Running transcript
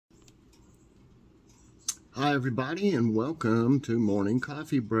Hi everybody and welcome to morning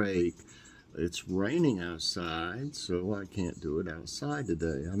coffee break. It's raining outside, so I can't do it outside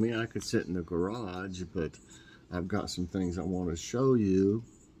today. I mean, I could sit in the garage, but I've got some things I want to show you,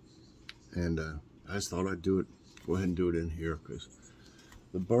 and I just thought I'd go ahead and do it in here because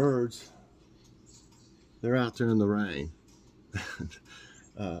the birds, they're out there in the rain.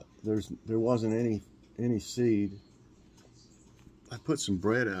 There wasn't any seed. I put some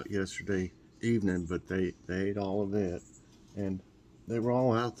bread out yesterday evening, but they ate all of it, and they were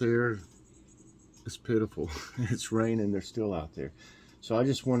all out there. It's pitiful. It's raining, they're still out there. So I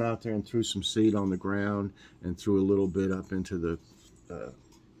just went out there and threw some seed on the ground and threw a little bit up into the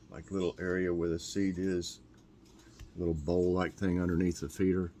like little area where the seed is, a little bowl like thing underneath the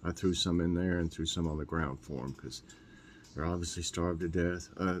feeder. I threw some in there and threw some on the ground for them because they're obviously starved to death.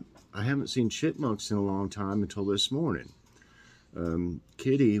 I haven't seen chipmunks in a long time until this morning.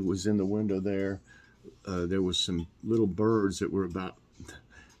 Kitty was in the window there. There was some little birds that were about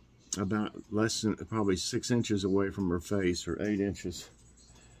less than probably 6 inches away from her face, or 8 inches,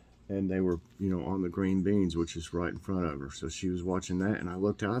 and they were, on the green beans, which is right in front of her. So she was watching that, and I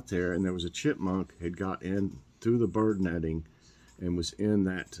looked out there, and there was a chipmunk had got in through the bird netting and was in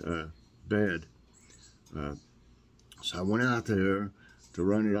that bed. So I went out there to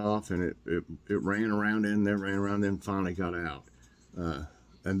run it off, and it ran around in there, and finally got out.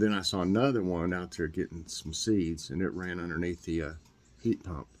 And then I saw another one out there getting some seeds, and it ran underneath the heat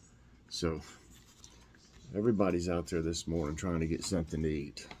pump. So everybody's out there this morning trying to get something to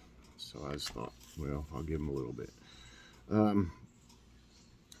eat. So I just thought, well, I'll give them a little bit.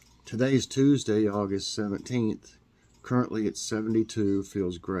 Today's Tuesday, August 17th. Currently it's 72,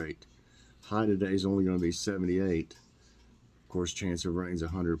 feels great. High today is only going to be 78. Of course, chance of rain's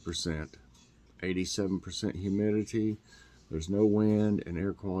 100%. 87% humidity. There's no wind, and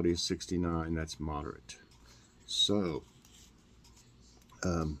air quality is 69. That's moderate. So,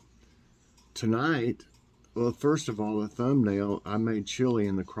 tonight, well, first of all, the thumbnail, I made chili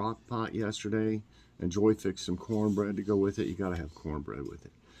in the crock pot yesterday, and Joy fixed some cornbread to go with it. You got to have cornbread with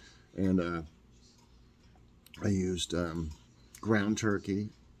it. And I used ground turkey,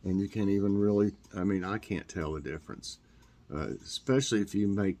 and you can't even really, I can't tell the difference. Especially if you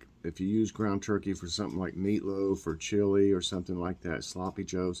use ground turkey for something like meatloaf or chili or something like that, sloppy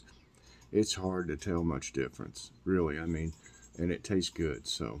joes, it's hard to tell much difference, really. And it tastes good.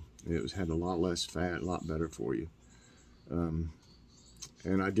 So it had a lot less fat, a lot better for you. And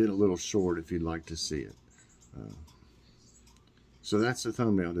I did a little short if you'd like to see it. So that's the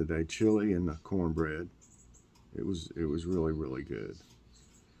thumbnail today: chili and the cornbread. It was really, really good.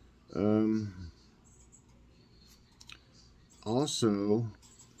 Also,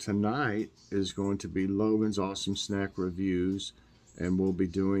 tonight is going to be Logan's Awesome Snack Reviews, and we'll be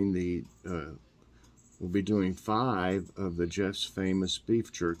doing 5 of the Jeff's Famous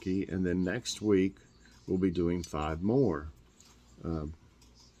Beef Jerky, and then next week we'll be doing 5 more.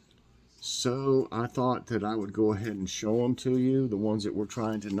 So I thought that I would go ahead and show them to you, the ones that we're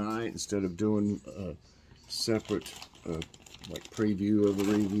trying tonight, instead of doing a separate like preview of a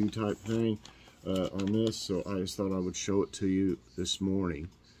review type thing. On this, so I just thought I would show it to you this morning,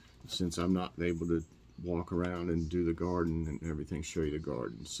 since I'm not able to walk around and do the garden and everything, show you the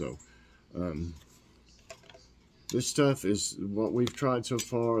garden. So this stuff is what we've tried so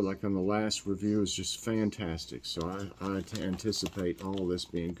far, like on the last review, is just fantastic. So I anticipate all this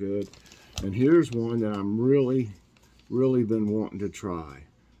being good. And here's one that I'm really been wanting to try.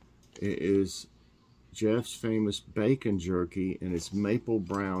 It is Jeff's Famous Bacon Jerky, and it's maple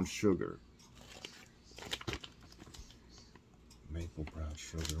brown sugar. Maple brown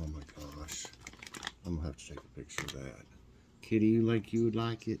sugar, oh my gosh. I'm gonna have to take a picture of that. Kitty, you would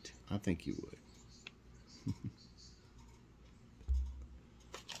like it? I think you would.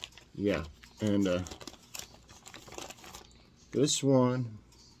 Yeah, and this one,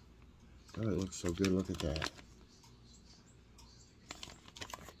 oh, it looks so good. Look at that.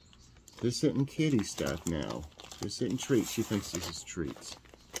 This isn't kitty stuff now. This isn't treats. She thinks this is treats.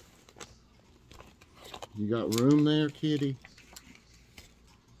 You got room there, kitty?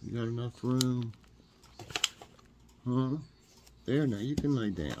 You got enough room? Huh? There, now you can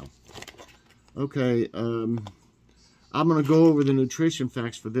lay down. Okay, I'm going to go over the nutrition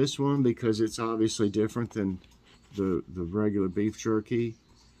facts for this one because it's obviously different than the regular beef jerky.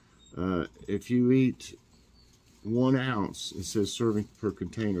 If you eat 1 ounce, it says serving per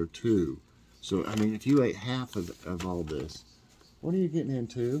container 2. So, if you ate half of all this, what are you getting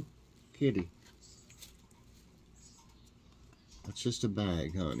into, kitty? That's just a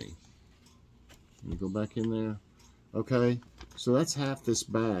bag, honey. Let me go back in there. Okay, So that's half this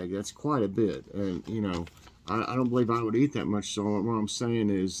bag. That's quite a bit. And, you know, I don't believe I would eat that much. So what I'm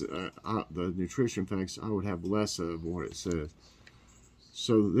saying is the nutrition facts, I would have less of what it says.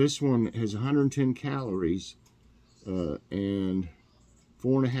 So this one has 110 calories and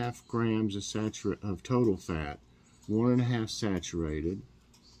 4.5 grams of total fat, 1.5 saturated,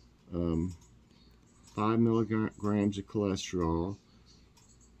 5 milligrams of cholesterol,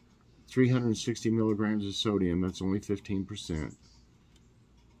 360 milligrams of sodium, that's only 15%,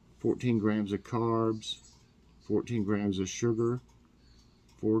 14 grams of carbs, 14 grams of sugar,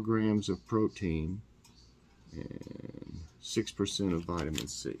 4 grams of protein, and 6% of vitamin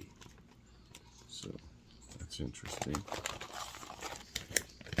C. So that's interesting.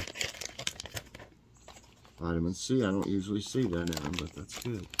 Vitamin C, I don't usually see that in them, but that's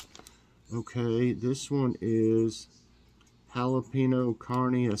good. Okay, this one is jalapeno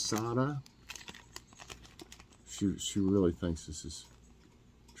carne asada. She really thinks this is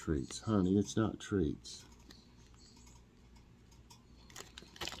treats. Honey, it's not treats.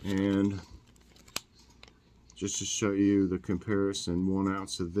 And just to show you the comparison, 1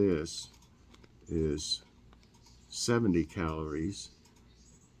 ounce of this is 70 calories,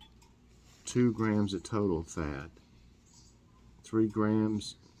 2 grams of total fat, 1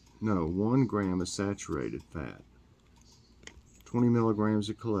 gram of saturated fat, 20 milligrams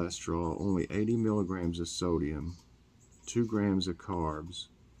of cholesterol, only 80 milligrams of sodium, 2 grams of carbs,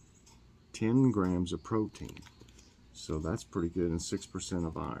 10 grams of protein. So that's pretty good, and 6%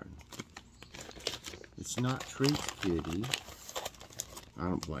 of iron. It's not treats, kitty. I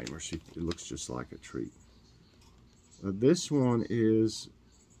don't blame her. It looks just like a treat. This one is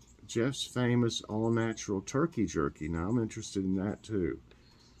Jeff's famous all-natural turkey jerky. Now, I'm interested in that too.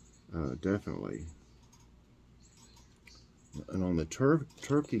 Definitely. And on the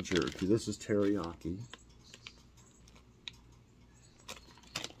turkey jerky, this is teriyaki.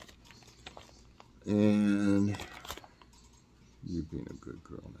 And you being a good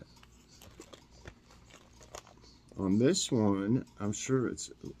girl now. On this one, I'm sure it's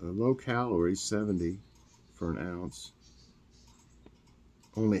low calorie, 70 for an ounce.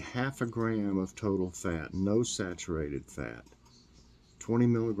 Only 0.5 gram of total fat, no saturated fat. 20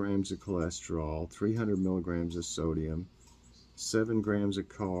 milligrams of cholesterol, 300 milligrams of sodium, 7 grams of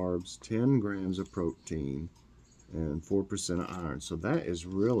carbs, 10 grams of protein, and 4% of iron. So that is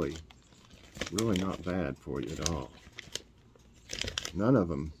really not bad for you at all. None of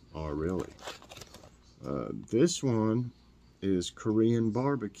them are really. This one is Korean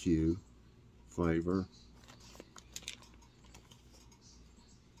barbecue flavor.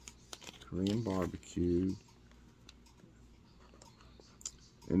 Korean barbecue.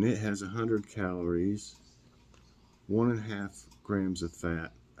 And it has 100 calories, 1.5 grams of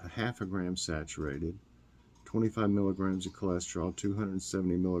fat, 0.5 gram saturated, 25 milligrams of cholesterol,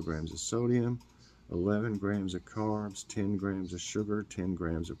 270 milligrams of sodium, 11 grams of carbs, 10 grams of sugar, 10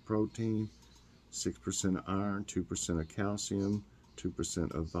 grams of protein, 6% of iron, 2% of calcium,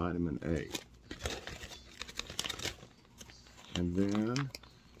 2% of vitamin A. And then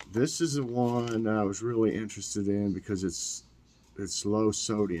this is the one I was really interested in because it's low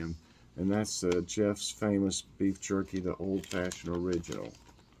sodium, and that's Jeff's famous beef jerky, the old-fashioned original.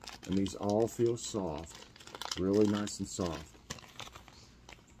 And these all feel soft, really nice and soft.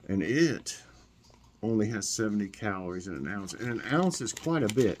 And it only has 70 calories in an ounce. And an ounce is quite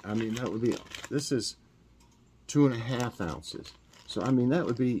a bit. I mean, that would be, this is 2.5 ounces. So, I mean, that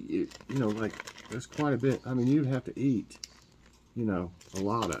would be, you know, like, that's quite a bit. I mean, you'd have to eat, you know, a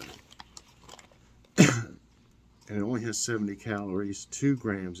lot of it. And it only has 70 calories, 2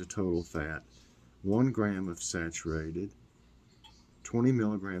 grams of total fat, 1 gram of saturated, 20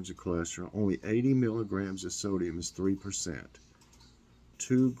 milligrams of cholesterol, only 80 milligrams of sodium is 3%,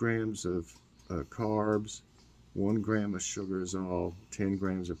 2 grams of carbs, 1 gram of sugar is all, 10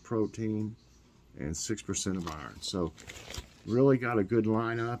 grams of protein, and 6% of iron. So really got a good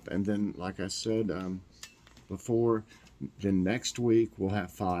lineup. And then, like I said before, then next week we'll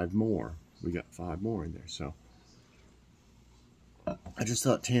have 5 more. We got 5 more in there. So I just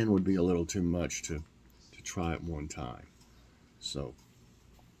thought 10 would be a little too much to try at one time. So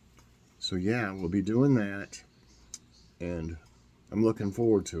yeah, we'll be doing that, and I'm looking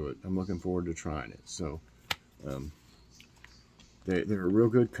forward to it. I'm looking forward to trying it. So they're a real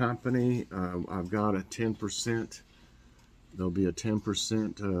good company. I've got a 10%. There'll be a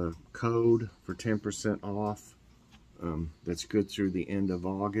 10% code for 10% off. That's good through the end of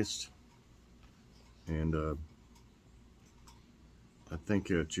August. And I think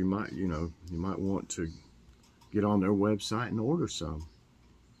that you might want to get on their website and order some,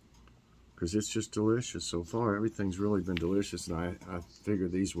 because it's just delicious. So far, everything's really been delicious, and I figure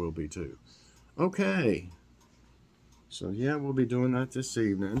these will be too. Okay. So yeah, we'll be doing that this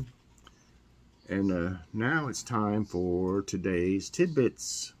evening. And now it's time for today's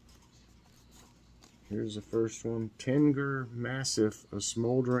tidbits. Here's the first one. Tengger Massif, a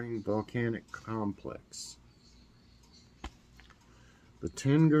smoldering volcanic complex. The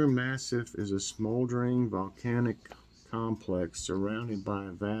Tengger Massif is a smoldering volcanic complex surrounded by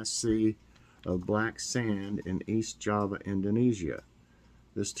a vast sea of black sand in East Java, Indonesia.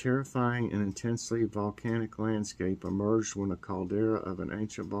 This terrifying and intensely volcanic landscape emerged when a caldera of an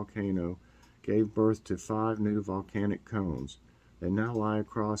ancient volcano gave birth to 5 new volcanic cones. They now lie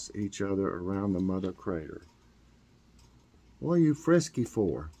across each other around the mother crater. What are you frisky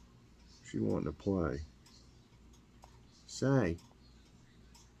for? She wanted to play. Say.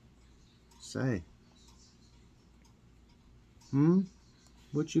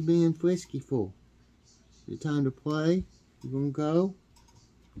 What you being frisky for? Your time to play? You gonna go?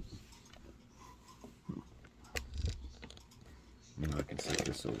 Now I can set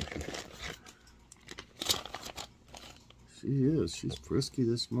this over here. She is. She's frisky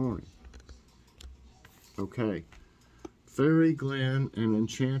this morning. Okay. Fairy Glen, an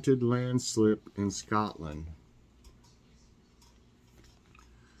enchanted landslip in Scotland.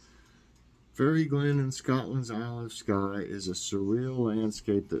 Fairy Glen in Scotland's Isle of Skye is a surreal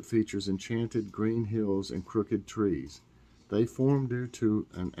landscape that features enchanted green hills and crooked trees. They formed due to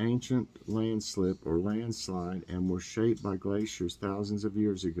an ancient landslip or landslide and were shaped by glaciers thousands of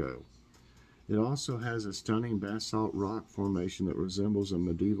years ago. It also has a stunning basalt rock formation that resembles a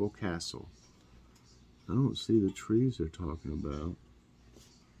medieval castle. I don't see the trees they're talking about.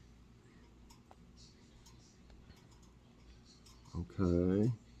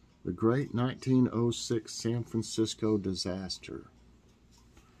 Okay. The Great 1906 San Francisco Disaster.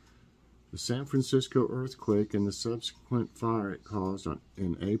 The San Francisco earthquake and the subsequent fire it caused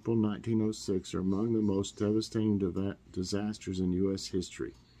in April 1906 are among the most devastating disasters in U.S.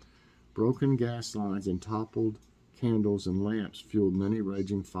 history. Broken gas lines and toppled candles and lamps fueled many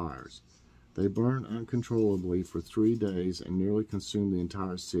raging fires. They burned uncontrollably for 3 days and nearly consumed the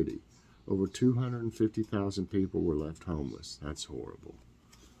entire city. Over 250,000 people were left homeless. That's horrible.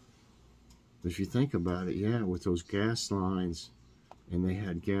 If you think about it, yeah, with those gas lines, and they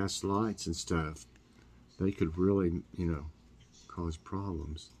had gas lights and stuff, they could really, cause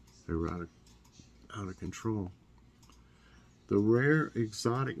problems. They were out of control. The rare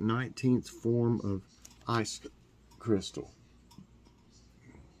exotic 19th form of ice crystal.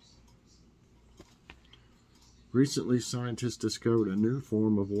 Recently, scientists discovered a new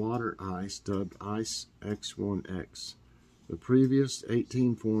form of water ice dubbed Ice X1X. The previous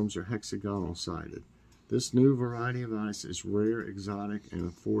 18 forms are hexagonal-sided. This new variety of ice is rare, exotic, and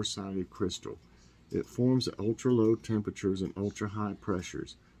a 4-sided crystal. It forms at ultra-low temperatures and ultra-high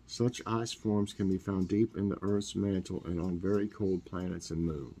pressures. Such ice forms can be found deep in the Earth's mantle and on very cold planets and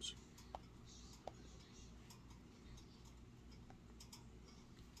moons.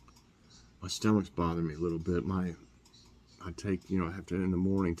 My stomach's bothering me a little bit. I have to in the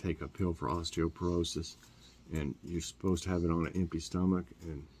morning take a pill for osteoporosis, and you're supposed to have it on an empty stomach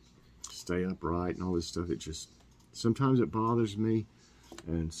and stay upright and all this stuff. It just, sometimes it bothers me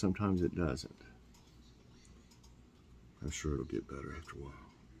and sometimes it doesn't. I'm sure it'll get better after a while.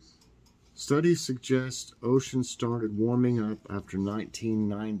 Studies suggest oceans started warming up after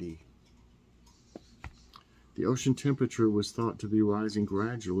 1990. The ocean temperature was thought to be rising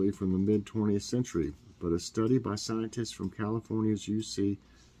gradually from the mid-20th century, but a study by scientists from California's UC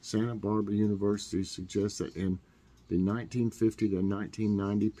Santa Barbara University suggests that in the 1950 to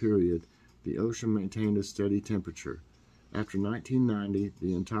 1990 period, the ocean maintained a steady temperature. After 1990,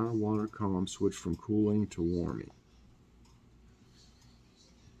 the entire water column switched from cooling to warming.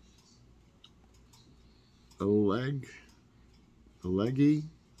 Alleghi,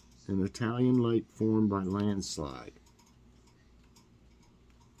 an Italian lake formed by landslide.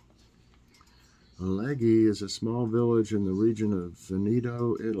 Alleghi is a small village in the region of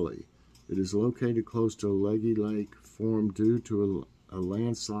Veneto, Italy. It is located close to Alleghi Lake, formed due to a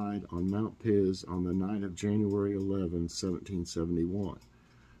landslide on Mount Piz on the night of January 11, 1771.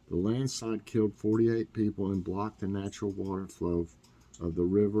 The landslide killed 48 people and blocked the natural water flow of the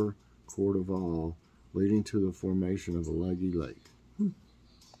river Cordoval, leading to the formation of Alleghi Lake.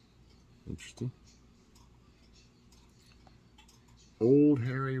 Interesting. Old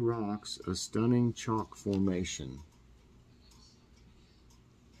Hairy Rocks, a stunning chalk formation.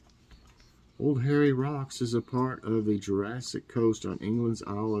 Old Hairy Rocks is a part of the Jurassic coast on England's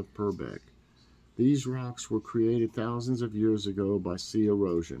Isle of Purbeck. These rocks were created thousands of years ago by sea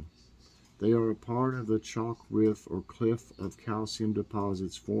erosion. They are a part of the chalk riff or cliff of calcium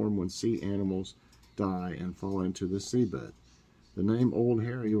deposits formed when sea animals die and fall into the seabed. The name Old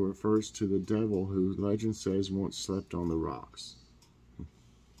Harry refers to the devil who legend says once slept on the rocks.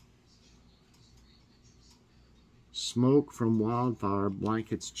 Smoke from wildfire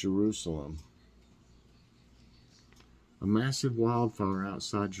blankets Jerusalem. A massive wildfire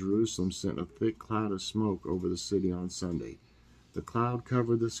outside Jerusalem sent a thick cloud of smoke over the city on Sunday. The cloud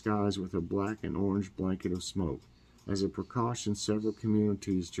covered the skies with a black and orange blanket of smoke. As a precaution, several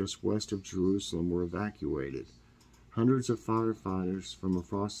communities just west of Jerusalem were evacuated. Hundreds of firefighters from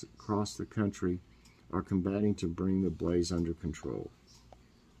across the country are combating to bring the blaze under control.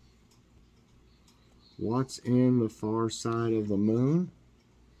 What's in the far side of the moon?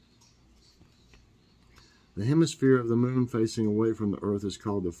 The hemisphere of the moon facing away from the Earth is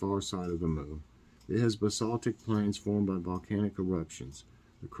called the far side of the moon. It has basaltic plains formed by volcanic eruptions.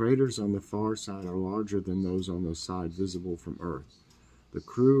 The craters on the far side are larger than those on the side visible from Earth. The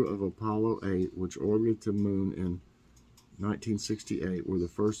crew of Apollo 8, which orbited the moon in 1968, were the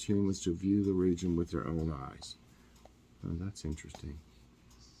first humans to view the region with their own eyes. Oh, that's interesting.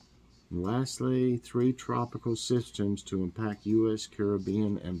 And lastly, 3 tropical systems to impact U.S.,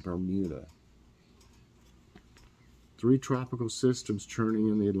 Caribbean, and Bermuda. 3 tropical systems churning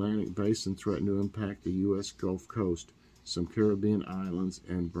in the Atlantic Basin threaten to impact the U.S. Gulf Coast, some Caribbean islands,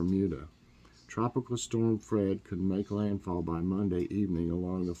 and Bermuda. Tropical Storm Fred could make landfall by Monday evening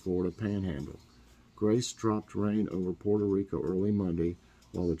along the Florida Panhandle. Grace dropped rain over Puerto Rico early Monday,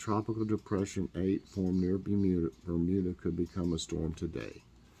 while the Tropical Depression 8 formed near Bermuda could become a storm today.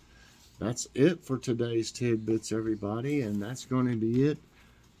 That's it for today's Tidbits, everybody, and that's going to be it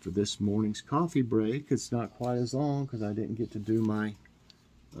for this morning's coffee break. It's not quite as long because I didn't get to do my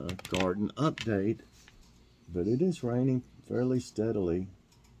garden update, but it is raining fairly steadily.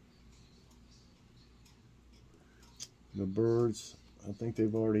 The birds, I think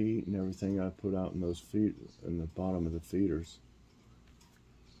they've already eaten everything I put out in those feed in the bottom of the feeders.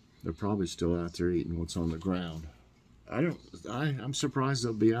 They're probably still out there eating what's on the ground. I'm surprised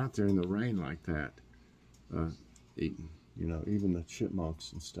they'll be out there in the rain like that, eating. You know, even the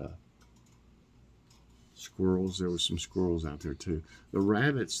chipmunks and stuff. Squirrels, there were some squirrels out there too. The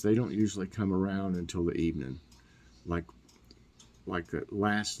rabbits, they don't usually come around until the evening, like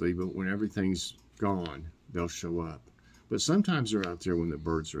lastly, but when everything's gone, they'll show up. But sometimes they're out there when the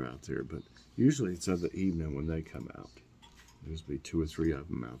birds are out there, but usually it's of the evening when they come out. There's be 2 or 3 of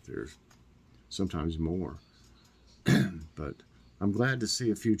them out there, sometimes more. But I'm glad to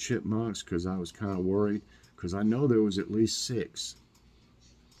see a few chipmunks because I was kind of worried. Because I know there was at least 6,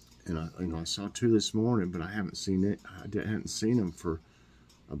 and I saw 2 this morning, but I haven't seen it. I hadn't seen them for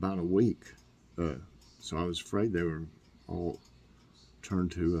about a week, so I was afraid they were all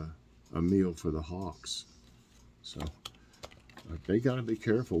turned to a meal for the hawks. So they got to be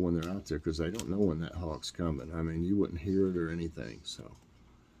careful when they're out there because they don't know when that hawk's coming. I mean, you wouldn't hear it or anything. So,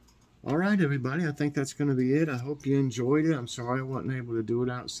 all right, everybody, I think that's going to be it. I hope you enjoyed it. I'm sorry I wasn't able to do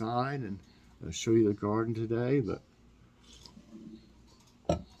it outside and show you the garden today, but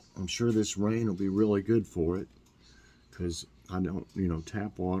I'm sure this rain will be really good for it because I don't, you know,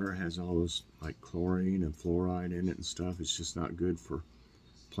 tap water has all those like chlorine and fluoride in it and stuff. It's just not good for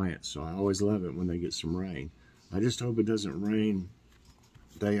plants. So I always love it when they get some rain. I just hope it doesn't rain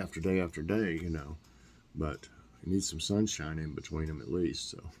day after day after day, you know, but you need some sunshine in between them at least.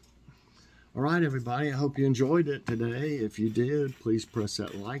 So, all right, everybody, I hope you enjoyed it today. If you did, please press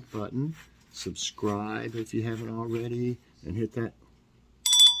that like button. Subscribe if you haven't already, and hit that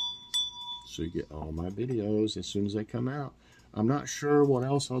so you get all my videos as soon as they come out. I'm not sure what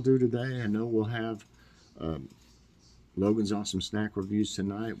else I'll do today. I know we'll have Logan's Awesome Snack Reviews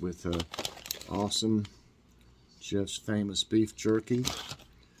tonight with awesome Jeff's Famous Beef Jerky.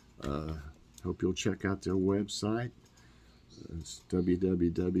 Hope you'll check out their website. It's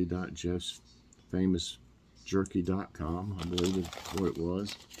www.jeffsfamousjerky.com. I believe that's what it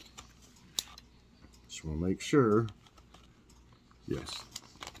was. Just want to make sure. Yes.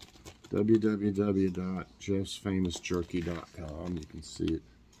 www.jeffsfamousjerky.com. You can see it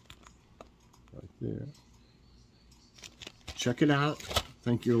right there. Check it out.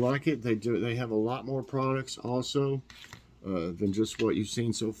 Think you'll like it. They have a lot more products also than just what you've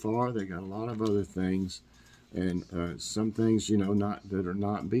seen so far. They got a lot of other things, and some things, you know, that are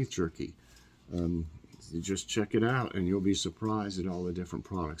not beef jerky. You just check it out and you'll be surprised at all the different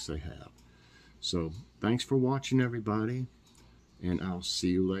products they have. So thanks for watching, everybody, and I'll see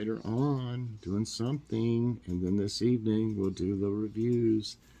you later on doing something, and then this evening we'll do the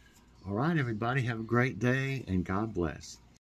reviews. All right, everybody, have a great day, and God bless.